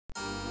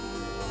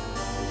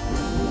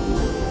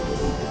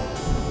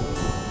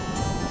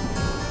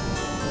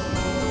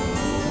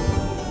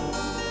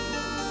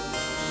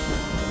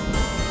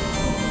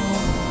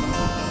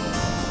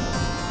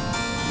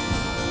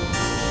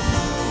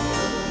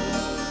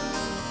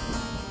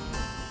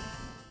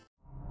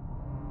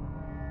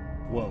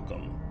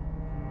Welcome.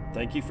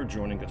 Thank you for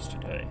joining us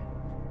today.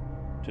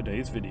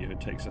 Today's video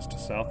takes us to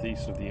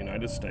southeast of the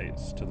United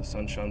States to the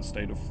Sunshine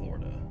State of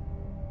Florida.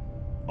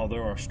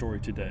 Although our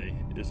story today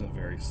isn't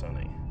very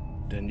sunny.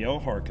 Danielle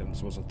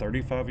Harkins was a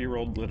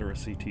 35-year-old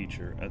literacy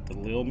teacher at the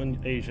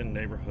Lilman Asian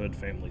Neighborhood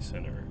Family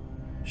Center.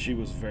 She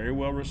was very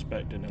well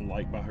respected and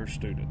liked by her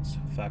students,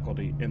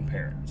 faculty, and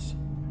parents.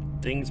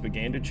 Things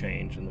began to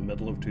change in the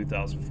middle of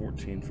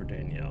 2014 for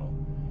Danielle.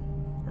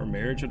 Her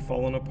marriage had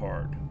fallen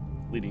apart,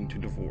 leading to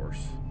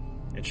divorce,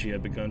 and she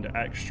had begun to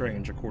act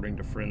strange according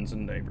to friends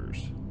and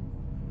neighbors.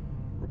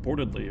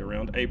 Reportedly,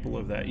 around April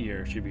of that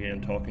year, she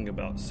began talking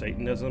about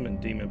Satanism and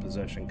demon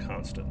possession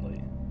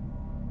constantly.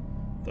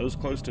 Those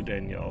close to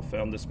Danielle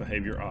found this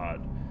behavior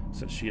odd,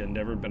 since she had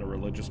never been a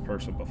religious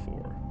person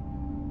before,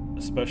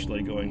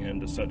 especially going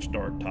into such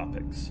dark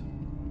topics.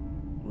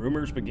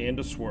 Rumors began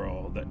to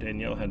swirl that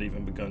Danielle had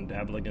even begun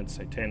dabbling in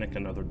satanic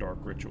and other dark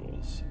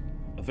rituals.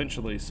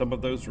 Eventually, some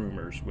of those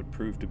rumors would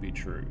prove to be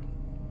true.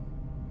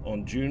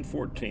 On June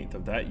 14th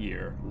of that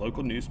year,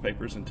 local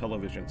newspapers and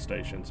television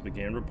stations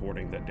began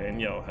reporting that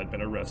Danielle had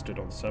been arrested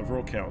on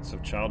several counts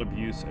of child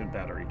abuse and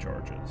battery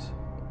charges.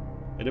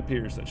 It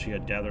appears that she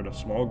had gathered a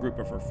small group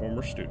of her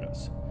former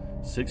students,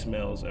 6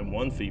 males and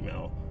 1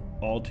 female,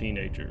 all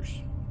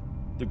teenagers.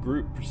 The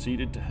group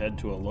proceeded to head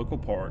to a local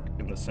park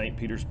in the St.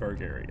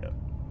 Petersburg area.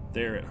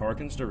 There, at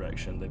Harkins'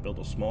 direction, they built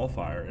a small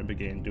fire and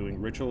began doing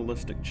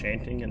ritualistic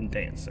chanting and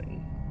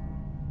dancing.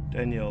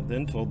 Danielle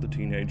then told the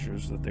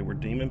teenagers that they were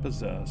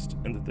demon-possessed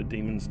and that the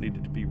demons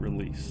needed to be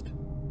released.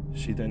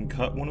 She then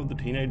cut one of the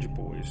teenage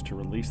boys to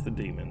release the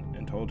demon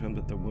and told him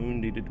that the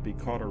wound needed to be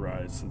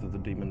cauterized so that the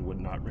demon would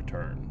not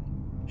return.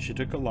 She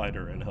took a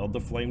lighter and held the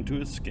flame to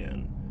his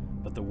skin,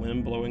 but the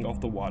wind blowing off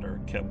the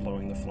water kept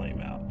blowing the flame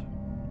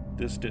out.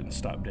 This didn't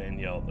stop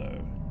Danielle,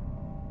 though.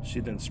 She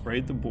then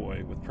sprayed the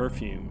boy with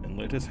perfume and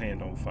lit his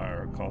hand on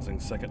fire,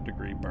 causing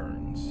second-degree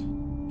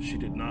burns. She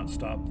did not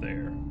stop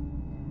there.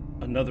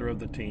 Another of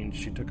the teens,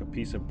 she took a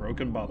piece of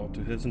broken bottle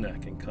to his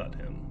neck and cut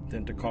him.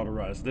 Then to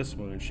cauterize this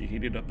wound, she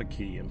heated up a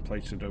key and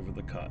placed it over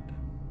the cut.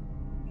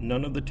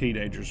 None of the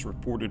teenagers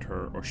reported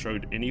her or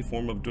showed any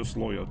form of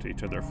disloyalty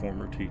to their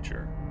former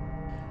teacher.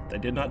 They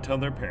did not tell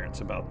their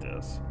parents about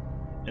this,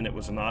 and it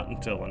was not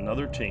until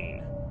another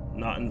teen,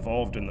 not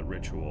involved in the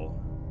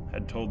ritual,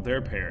 had told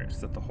their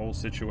parents that the whole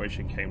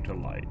situation came to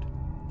light.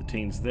 The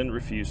teens then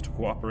refused to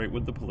cooperate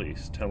with the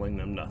police, telling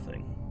them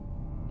nothing.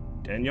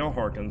 Danielle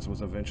Harkins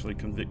was eventually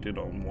convicted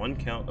on 1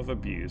 count of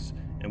abuse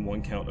and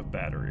 1 count of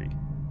battery.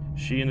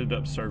 She ended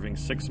up serving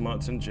 6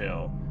 months in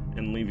jail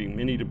and leaving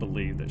many to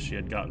believe that she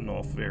had gotten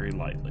off very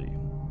lightly.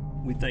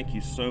 We thank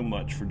you so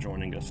much for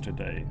joining us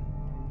today.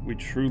 We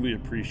truly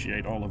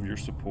appreciate all of your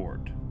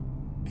support.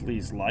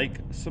 Please like,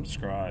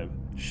 subscribe,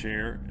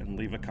 share, and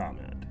leave a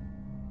comment.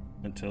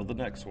 Until the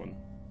next one.